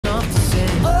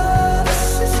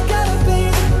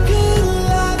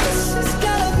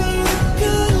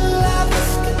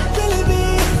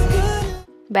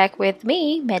back with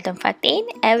me, Madam Fatin,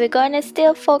 and we're gonna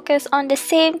still focus on the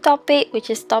same topic,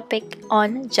 which is topic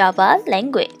on Java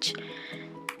language.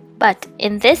 But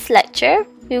in this lecture,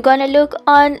 we're gonna look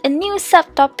on a new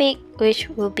subtopic,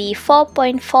 which will be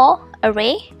 4.4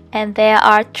 array, and there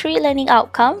are 3 learning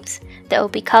outcomes that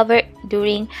will be covered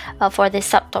during for this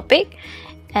subtopic.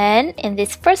 And in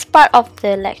this first part of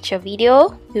the lecture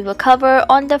video, we will cover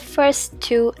on the first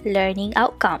 2 learning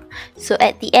outcomes. So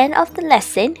at the end of the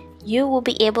lesson, you will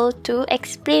be able to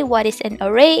explain what is an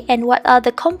array and what are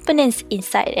the components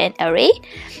inside an array.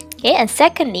 Okay, and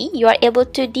secondly, you are able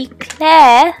to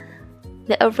declare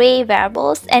the array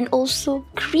variables and also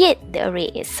create the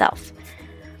array itself.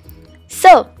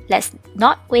 So let's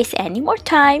not waste any more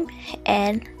time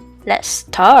and let's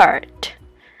start.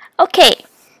 Okay,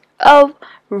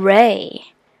 array.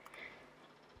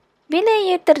 Bila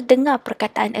you terdengar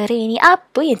perkataan array ni,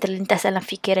 apa yang terlintas dalam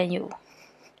fikiran you?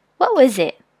 What was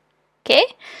it?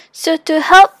 Okay, so to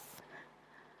help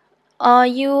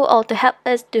you or to help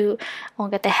us to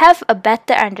have a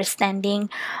better understanding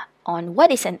on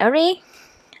what is an array,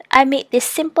 I made this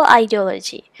simple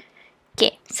ideology.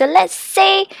 Okay, so let's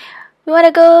say we want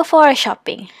to go for a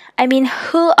shopping. I mean,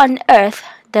 who on earth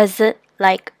doesn't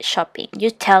like shopping? You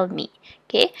tell me.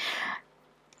 Okay,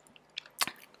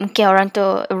 mungkin orang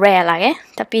tu rare lah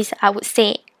tapi I would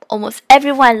say almost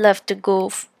everyone love to go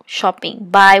shopping,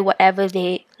 buy whatever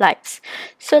they likes.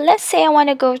 So let's say I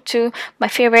want to go to my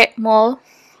favorite mall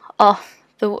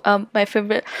my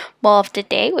favorite mall of the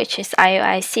day, which is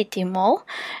IOI City Mall,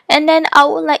 and then I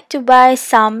would like to buy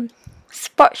some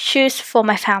sports shoes for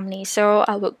my family. So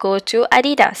I would go to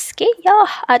Adidas. Okay, yeah,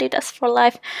 Adidas for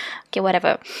life. Okay,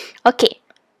 whatever. Okay,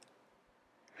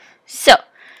 so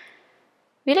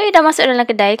bila you dah masuk dalam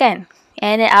kedai kan,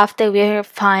 and then after we have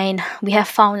found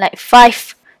like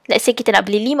 5, let's say kita nak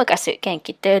beli 5 kasut kan,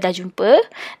 kita dah jumpa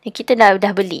dan kita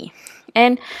dah beli,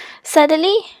 and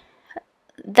suddenly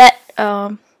that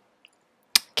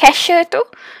cashier tu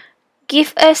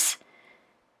give us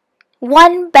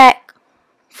 1 bag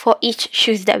for each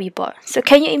shoes that we bought. So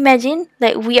can you imagine,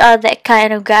 like we are that kind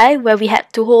of guy where we had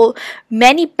to hold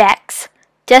many bags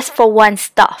just for one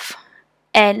stuff.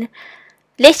 And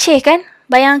leceh kan?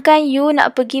 Bayangkan you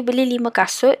nak pergi beli 5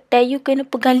 kasut dan you kena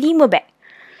pegang 5 bag.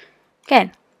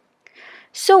 Kan?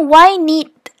 So why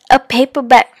need a paper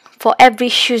bag for every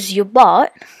shoes you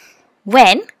bought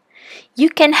when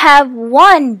you can have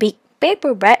 1 big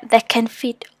paper bag that can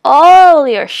fit all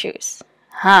your shoes?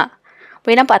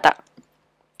 Boleh nampak tak?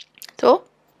 So,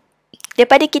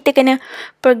 daripada kita kena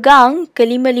pegang ke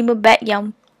 5 bag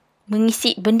yang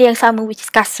mengisi benda yang sama, which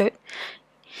is kasut,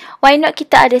 why not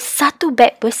kita ada 1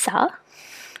 bag besar,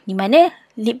 di mana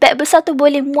bag besar tu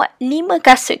boleh muat 5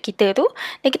 kasut kita tu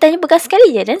dan kita hanya pegang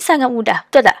sekali je dan sangat mudah.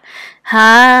 Betul tak?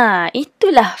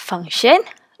 Itulah function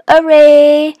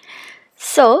array.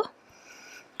 So,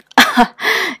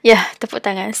 tepuk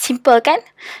tangan. Simple kan?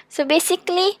 So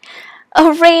basically,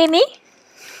 array ni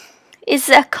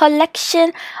is a collection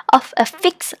of a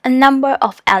fixed number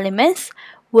of elements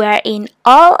wherein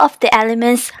all of the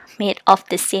elements made of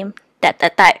the same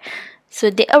data type. So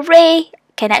the array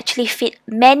can actually fit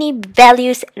many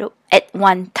values at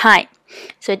one time.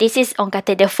 So this is orang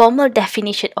kata the formal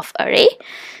definition of array.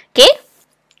 Okay?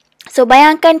 So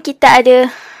bayangkan kita ada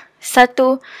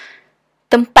satu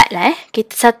tempat lah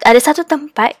ada satu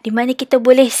tempat di mana kita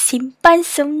boleh simpan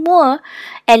semua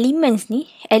elements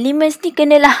ni. Elements ni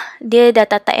kenalah dia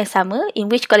data type yang sama, in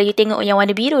which kalau you tengok yang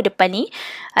warna biru depan ni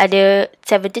ada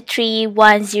 73,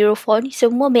 104 ni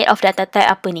semua made of data type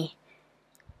apa ni?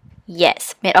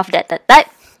 Yes, made of data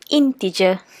type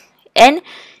integer, and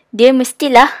dia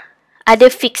mestilah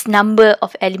ada fixed number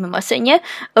of element. Maksudnya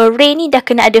array ni dah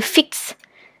kena ada fixed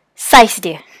size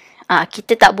dia.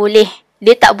 Kita tak boleh,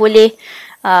 dia tak boleh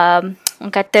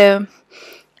kata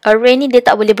array ni dia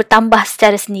tak boleh bertambah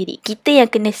secara sendiri. Kita yang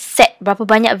kena set berapa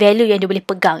banyak value yang dia boleh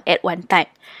pegang at one time.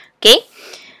 Okay?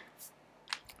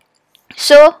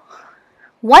 So,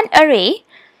 one array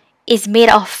is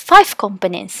made of 5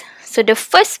 components. So, the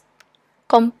first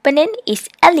component is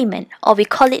element, or we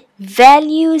call it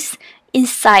values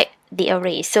inside the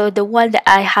array. So, the one that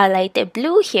I highlighted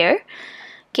blue here,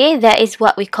 okay, that is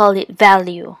what we call it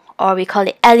value, or we call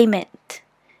it element.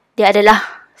 Dia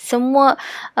adalah semua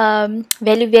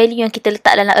value-value yang kita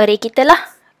letak dalam array kita lah.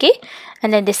 Okay.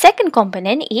 And then the second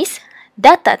component is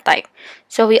data type.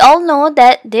 So we all know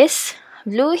that this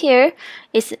blue here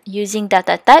is using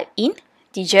data type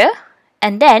integer.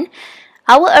 And then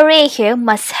our array here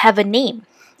must have a name.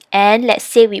 And let's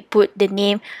say we put the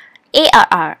name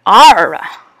ARR.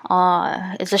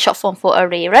 It's a short form for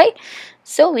array, right?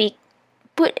 So we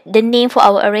put the name for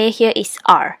our array here is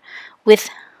R with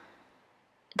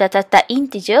data type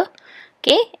integer.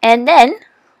 Okay, and then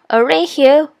array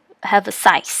here have a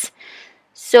size.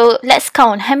 So let's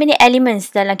count how many elements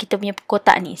dalam kita punya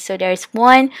kotak ni. So there is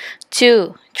 1,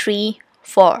 2, 3,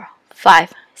 4,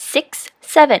 5, 6,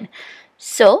 7.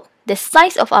 So the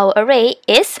size of our array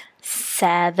is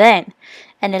 7.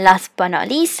 And the last but not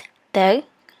least, the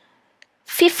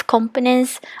fifth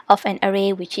components of an array,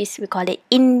 which is we call it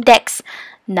index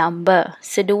number.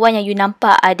 So the one yang you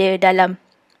nampak ada dalam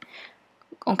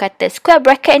orang kata square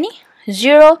bracket ni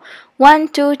 0, 1,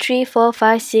 2, 3, 4,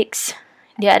 5, 6.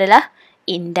 Dia adalah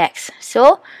index.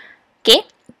 So okay,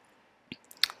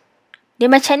 dia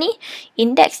macam ni.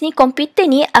 Index ni, komputer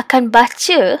ni akan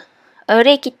baca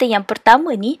array kita yang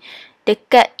pertama ni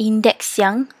dekat index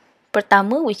yang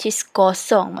pertama, which is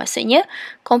kosong. Maksudnya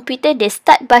komputer dia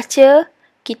start baca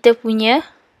kita punya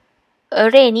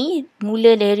array ni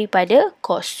mula daripada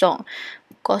kosong.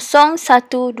 0,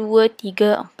 1, 2,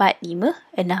 3, 4, 5,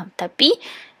 6. Tapi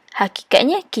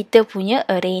hakikatnya kita punya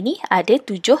array ni ada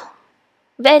 7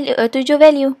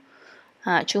 value.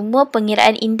 Cuma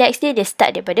pengiraan indeks dia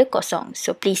start daripada kosong.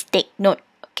 So please take note.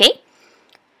 Okay.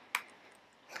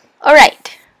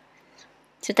 Alright.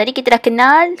 So tadi kita dah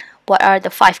kenal what are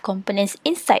the 5 components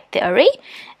inside the array.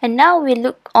 And now we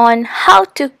look on how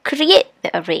to create the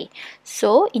array.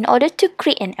 So in order to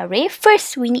create an array,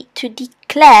 first we need to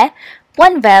declare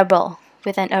one variable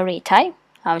with an array type.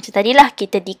 Macam tadilah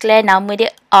kita declare nama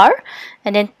dia R,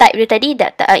 and then type dia tadi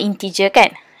data integer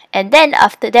kan. And then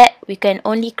after that we can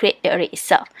only create the array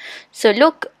itself. So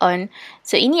look on,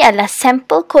 so ini adalah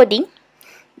sample coding.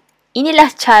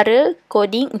 Inilah cara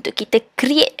coding untuk kita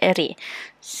create array.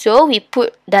 So we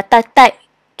put data type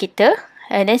kita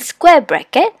and then square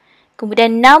bracket,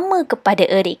 kemudian nama kepada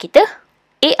array kita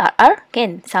ARR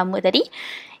kan, sama tadi,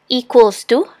 equals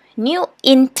to new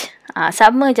int,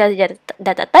 sama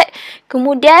data type.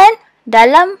 Kemudian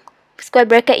dalam square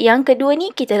bracket yang kedua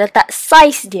ni kita letak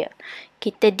size dia.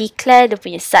 Kita declare dia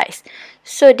punya size.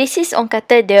 So this is orang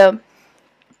kata the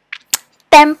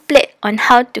template on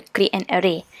how to create an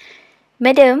array.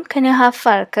 Madam, kena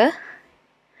hafal ke?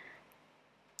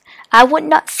 I would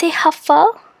not say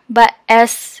hafal, but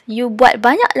as you buat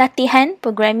banyak latihan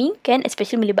programming kan,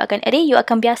 especially melibatkan array, you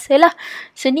akan biasalah.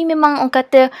 So ni memang orang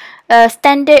kata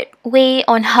standard way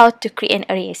on how to create an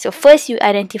array. So first you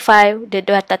identify the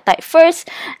data type first,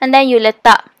 and then you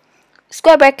letak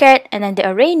square bracket, and then the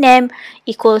array name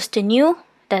equals to new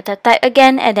data type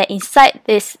again, and then inside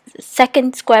this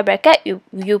second square bracket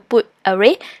you put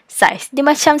array size. Dia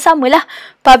macam samalah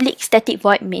public static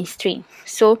void main string.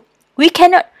 So we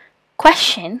cannot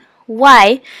question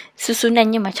why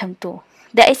susunannya macam tu.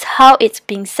 That is how it's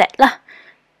being set lah.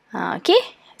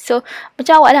 Okay, so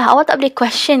macam awak lah, awak tak boleh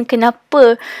question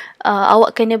kenapa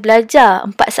awak kena belajar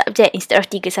 4 subjek instead of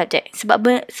 3 subjek.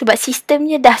 Sebab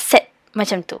sistemnya dah set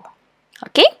macam tu.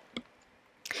 Okay,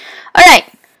 alright.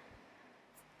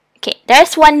 Okay,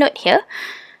 there's one note here.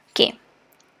 Okay,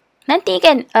 nanti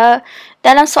kan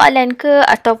dalam soalan ke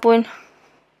ataupun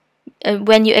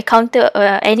when you encounter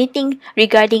anything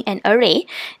regarding an array,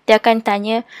 dia akan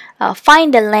tanya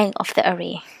find the length of the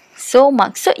array. So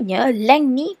maksudnya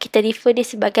length ni kita refer dia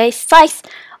sebagai size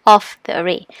of the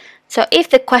array. So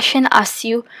if the question asks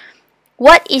you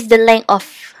what is the length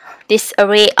of this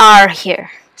array R here,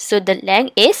 so the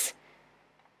length is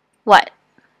what?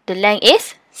 The length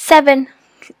is 7.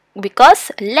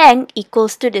 Because length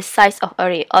equals to the size of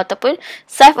array, ataupun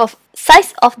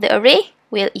size of the array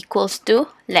will equals to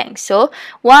length. So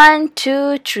 1,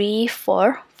 2, 3,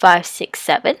 4, 5, 6,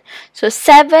 7. So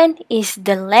 7 is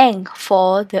the length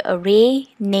for the array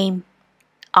name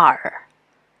R.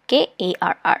 Okay,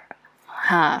 ARR.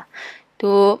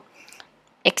 Tu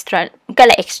extra,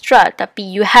 bukanlah extra, tapi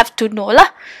you have to know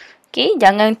lah. Okay,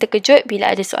 jangan terkejut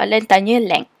bila ada soalan tanya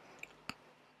length.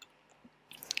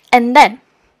 And then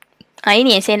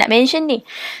ini yang saya nak mention ni.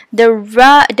 The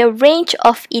range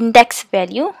of index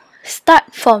value start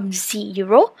from 0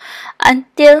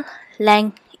 until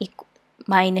length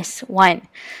minus 1.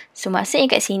 So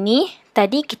maksudnya kat sini,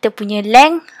 tadi kita punya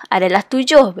length adalah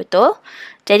 7, betul?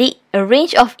 Jadi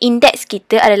range of index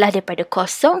kita adalah daripada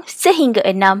 0 sehingga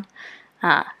 6.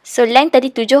 So length tadi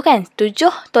 7 kan?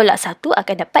 7 tolak 1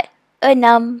 akan dapat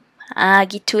 6.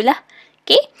 Gitulah.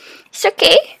 Okay? It's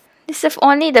okay. This is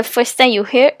only the first time you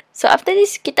hear. So after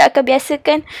this, kita akan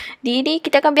biasakan diri,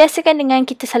 kita akan biasakan dengan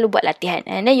kita selalu buat latihan.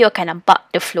 And then you akan nampak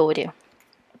the flow dia.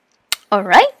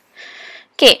 Alright?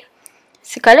 Okay.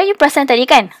 So kalau you perasan tadi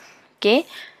kan? Okay.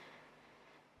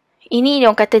 Ini dia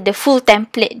orang kata the full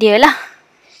template dia lah.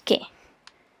 Okay.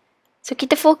 So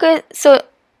kita fokus. So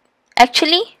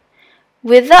actually,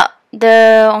 without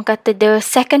orang kata the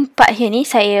second part here ni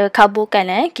saya kaburkan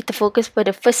kita fokus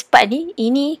pada first part ni.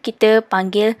 Ini kita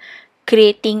panggil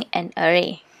creating an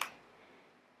array.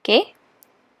 Okay.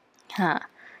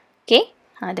 Okay.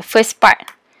 The first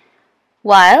part.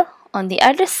 While on the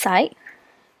other side,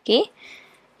 okay,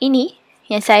 ini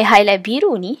yang saya highlight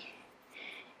biru ni,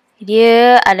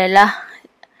 dia adalah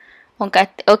orang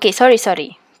kata, okay,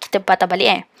 sorry. Kita patah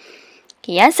balik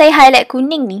Okay, yang saya highlight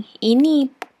kuning ni, ini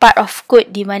part of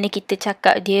code di mana kita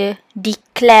cakap dia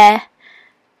declare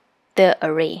the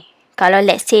array. Kalau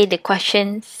let's say the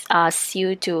question asks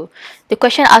you to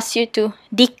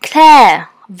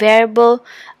declare variable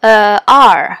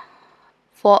r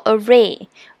for array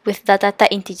with data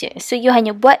type integer. So you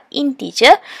hanya buat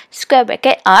integer, square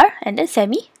bracket r and then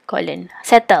semicolon.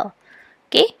 Settle.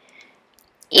 Okay.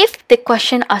 If the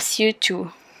question asks you to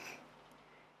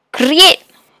create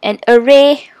an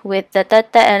array with data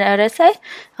type and other side,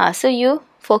 so you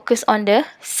focus on the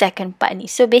second part ni.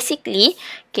 So basically,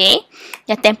 okay,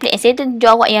 yang template yang saya tunjuk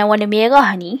awak yang warna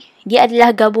merah ni, dia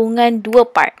adalah gabungan dua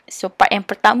part. So part yang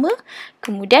pertama,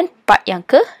 kemudian part yang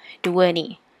kedua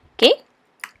ni. Okay.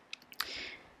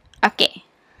 Okay.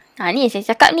 Ni yang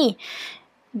saya cakap ni.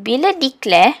 Bila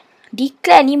declare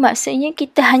ni maksudnya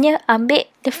kita hanya ambil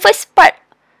the first part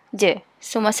je.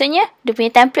 So maksudnya dia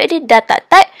punya template dia data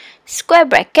type, square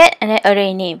bracket and then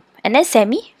array name and then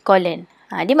semicolon.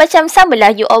 Dia macam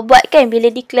samalah you all buat kan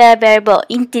bila declare variable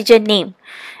integer name.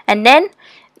 And then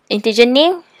integer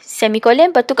name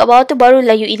semicolon, lepas tu kat bawah tu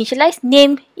barulah you initialize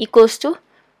name equals to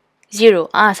 0.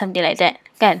 Something like that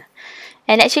kan.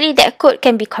 And actually that code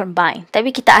can be combined,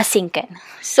 tapi kita asingkan.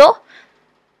 So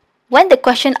when the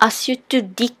question asks you to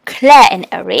declare an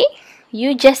array,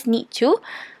 you just need to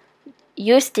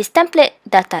use this template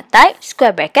data type,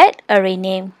 square bracket, array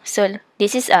name. So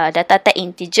this is a data type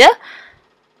integer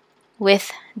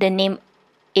with the name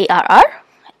ARR.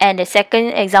 And the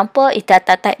second example is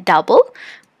data type double.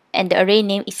 And the array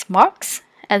name is marks.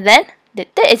 And then the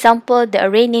third example, the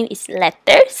array name is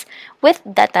letters with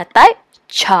data type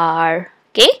char.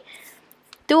 Okay.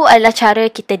 Itu adalah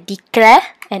cara kita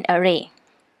declare an array.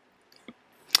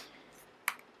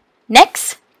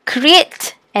 Next,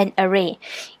 create an array.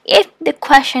 If the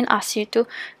question asks you to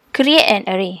create an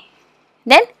array,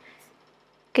 then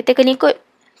kita kena ikut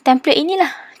template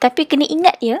inilah. Tapi kena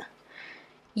ingat ya,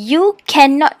 you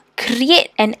cannot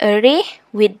create an array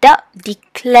without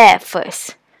declare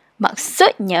first.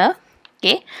 Maksudnya,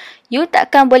 okay, you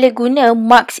takkan boleh guna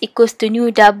marks equals to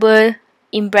new double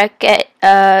in bracket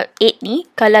 8 ni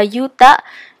kalau you tak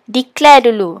declare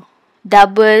dulu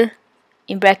double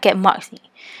in bracket marks ni.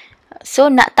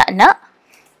 So nak tak nak,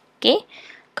 okay,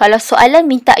 kalau soalan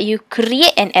minta you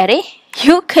create an array,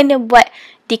 you kena buat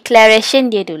declaration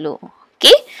dia dulu.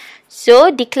 Okay.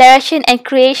 So, declaration and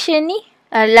creation ni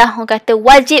adalah orang kata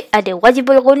wajib ada.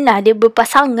 Wajibul gunnah. Dia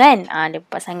berpasangan. Dia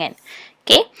berpasangan.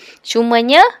 Okay.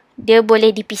 Cumanya, dia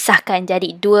boleh dipisahkan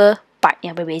jadi dua part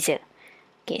yang berbeza.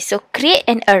 Okay. So, create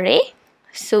an array.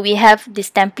 So, we have this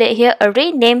template here.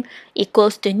 Array name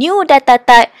equals to new data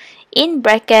type in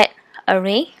bracket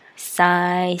array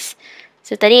size.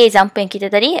 So, tadi example yang kita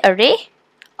tadi, array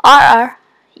RR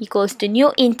equals to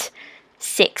new int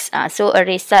 6. So,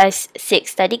 array size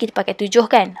 6. Tadi kita pakai 7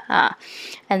 kan?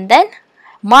 And then,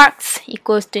 marks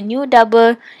equals to new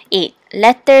double 8.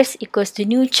 Letters equals to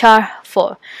new char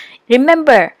 4.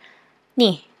 Remember,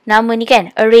 ni, nama ni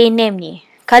kan? Array name ni.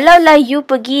 Kalaulah you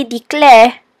pergi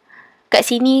declare kat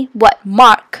sini buat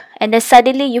mark and then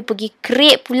suddenly you pergi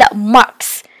create pula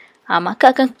marks. Maka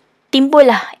akan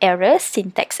timbullah error,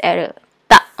 syntax error.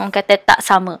 Tak, orang kata tak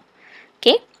sama.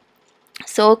 Okay?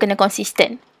 So, kena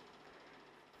consistent.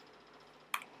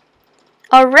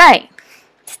 Alright,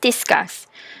 let's discuss.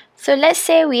 So, let's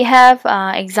say we have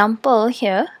example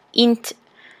here. Int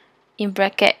in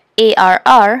bracket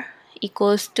ARR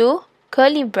equals to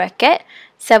curly bracket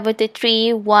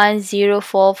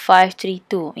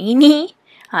 73104532. Ini,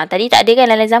 tadi tak ada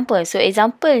kan dalam example. So,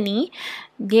 example ni,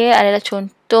 dia adalah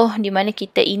contoh di mana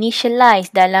kita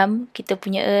initialize dalam kita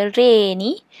punya array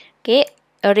ni. Okay,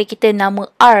 array kita nama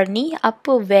R ni,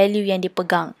 apa value yang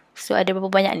dipegang. So, ada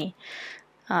berapa banyak ni.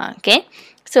 Okay,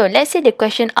 so let's say the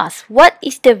question asks, what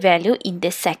is the value in the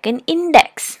second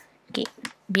index? Okay,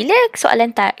 bila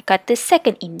soalan kata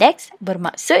second index,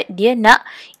 bermaksud dia nak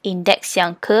index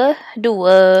yang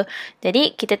kedua.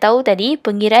 Jadi, kita tahu tadi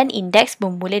pengiraan index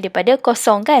bermula daripada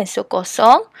kosong kan? So,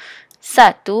 0,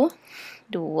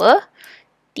 1, 2, 3,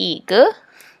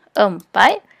 4,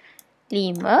 5,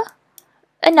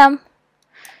 6.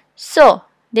 So,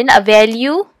 dia nak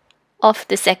value of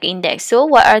the second index. So,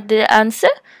 what are the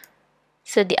answer?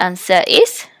 So, the answer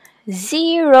is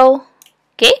 0.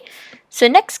 Okay, so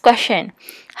next question.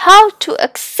 How to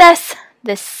access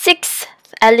the sixth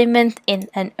element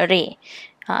in an array?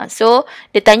 So,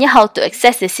 dia tanya how to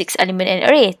access the sixth element in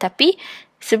an array. Tapi,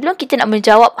 sebelum kita nak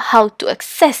menjawab how to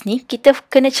access ni, kita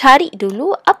kena cari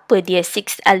dulu apa dia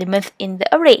sixth element in the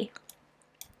array.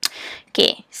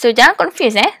 Okay, so jangan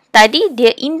confuse Tadi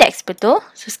dia index betul.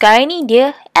 So, sekarang ni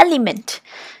dia element.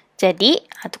 Jadi,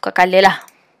 tukar colour lah.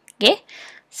 Okay,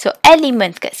 so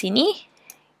element kat sini.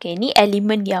 Okay, ni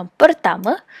elemen yang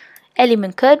pertama.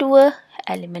 Elemen kedua,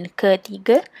 elemen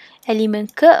ketiga, elemen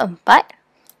keempat,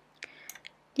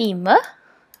 5,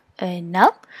 6,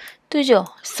 7.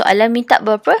 Soalan minta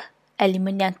berapa?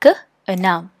 Elemen yang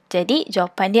ke-6. Jadi,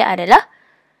 jawapan dia adalah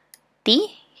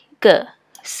 3.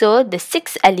 So, the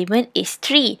sixth element is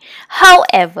 3.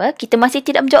 However, kita masih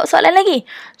tidak menjawab soalan lagi.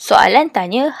 Soalan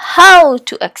tanya how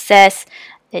to access.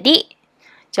 Jadi,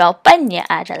 jawapannya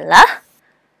adalah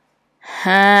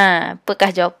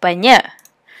apakah jawapannya?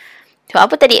 So,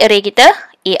 apa tadi array kita?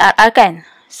 ARR kan?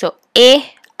 So,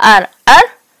 ARR.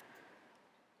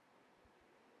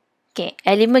 Okay,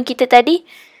 elemen kita tadi,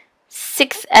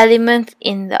 sixth element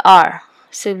in the R.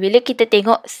 So, bila kita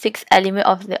tengok sixth element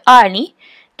of the R ni,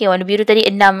 okay, warna biru tadi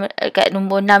 6, kat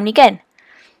nombor 6 ni kan?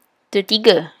 Itu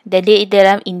 3. Dan dia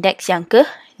dalam indeks yang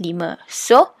ke-5.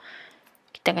 So,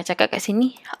 kita akan cakap kat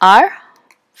sini,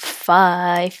 R5.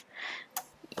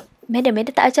 Madam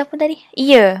tak ajar pun tadi.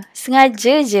 Ya,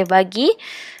 sengaja je bagi.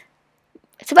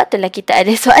 Sebab itulah kita ada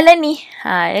soalan ni.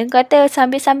 Dia kata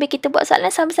sambil-sambil kita buat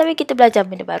soalan, sambil-sambil kita belajar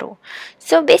benda baru.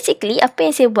 So, basically, apa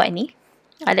yang saya buat ni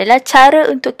adalah cara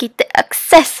untuk kita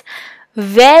access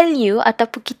value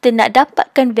ataupun kita nak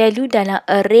dapatkan value dalam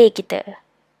array kita.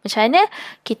 Macam mana?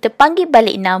 Kita panggil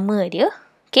balik nama dia.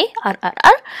 Okay,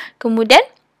 RRR. Kemudian,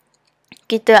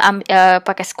 kita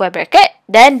pakai square bracket.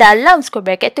 Dan dalam square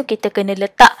bracket tu, kita kena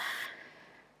letak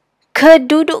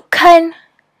kedudukan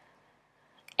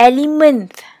elemen,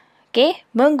 okay,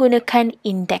 menggunakan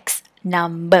index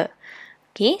number.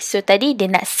 Okay, so tadi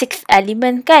dia nak sixth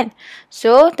element kan?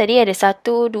 So, tadi ada 1,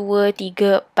 2,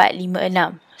 3, 4,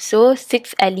 5, 6. So,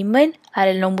 sixth element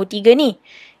adalah nombor 3 ni.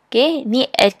 Okay, ni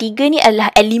 3 ni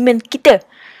adalah elemen kita.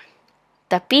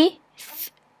 Tapi,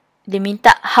 dia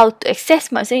minta how to access,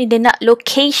 maksudnya dia nak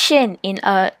location in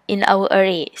our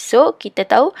array. So, kita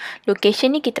tahu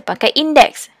location ni kita pakai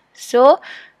index. So,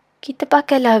 kita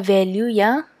pakailah value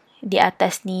yang di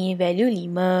atas ni, value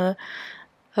 5.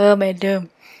 Madam,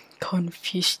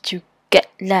 confused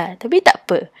jugalah. Tapi tak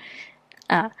apa.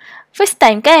 First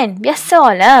time kan?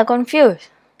 Biasalah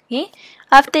confused. Okay?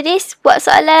 After this, buat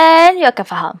soalan, you akan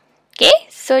faham. Okay?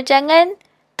 So, jangan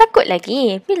takut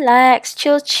lagi. Relax,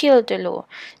 chill dulu.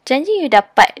 Janji you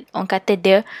dapat, orang kata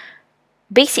dia,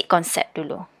 basic concept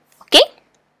dulu. Okay?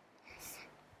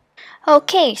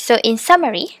 Okay, so in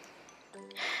summary,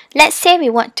 let's say we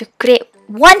want to create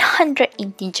 100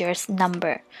 integers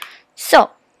number.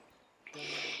 So,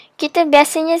 kita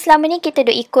biasanya selama ni kita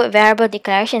duk ikut variable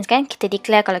declarations kan. Kita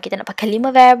declare kalau kita nak pakai 5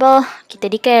 variable, kita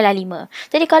declare lah 5.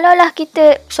 Jadi kalau lah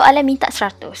kita soalan minta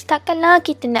 100, takkanlah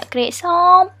kita nak create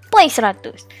sampai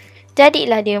 100.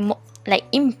 Jadilah dia like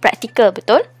impractical,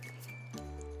 betul?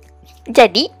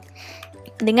 Jadi,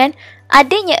 dengan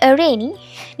adanya array ni,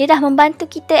 dia dah membantu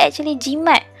kita actually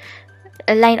jimat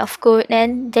a line of code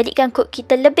dan jadikan kod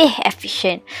kita lebih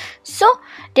efisien. So,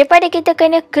 daripada kita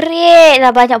kena create lah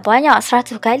banyak-banyak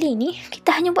 100 kali ni, kita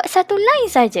hanya buat satu line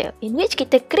saja, in which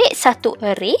kita create satu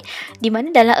array, di mana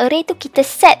dalam array tu kita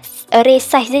set array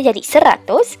size dia jadi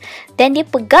 100 dan dia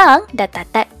pegang data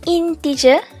type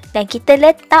integer dan kita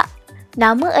letak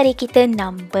nama array kita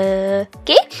number.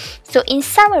 Okay, so in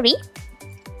summary,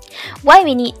 why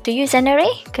we need to use an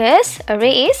array? Because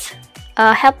array is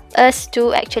help us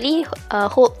to actually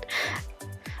hold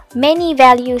many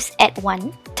values at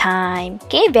one time.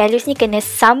 Okay, values ni kena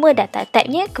sama data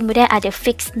type-nya, kemudian ada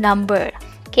fixed number.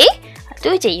 Okay,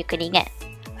 tu je you kena ingat.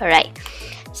 Alright,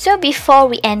 so before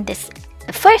we end the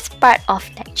first part of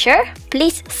lecture,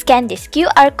 please scan this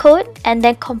QR code and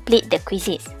then complete the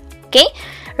quizzes. Okay,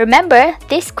 remember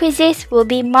these quizzes will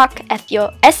be marked as your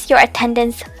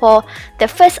attendance for the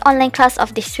first online class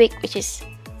of this week, which is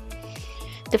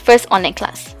the first online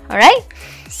class. Alright,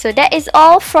 so that is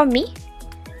all from me,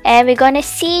 and we're gonna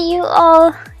see you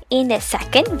all in the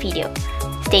second video.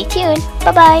 Stay tuned.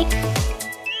 Bye bye.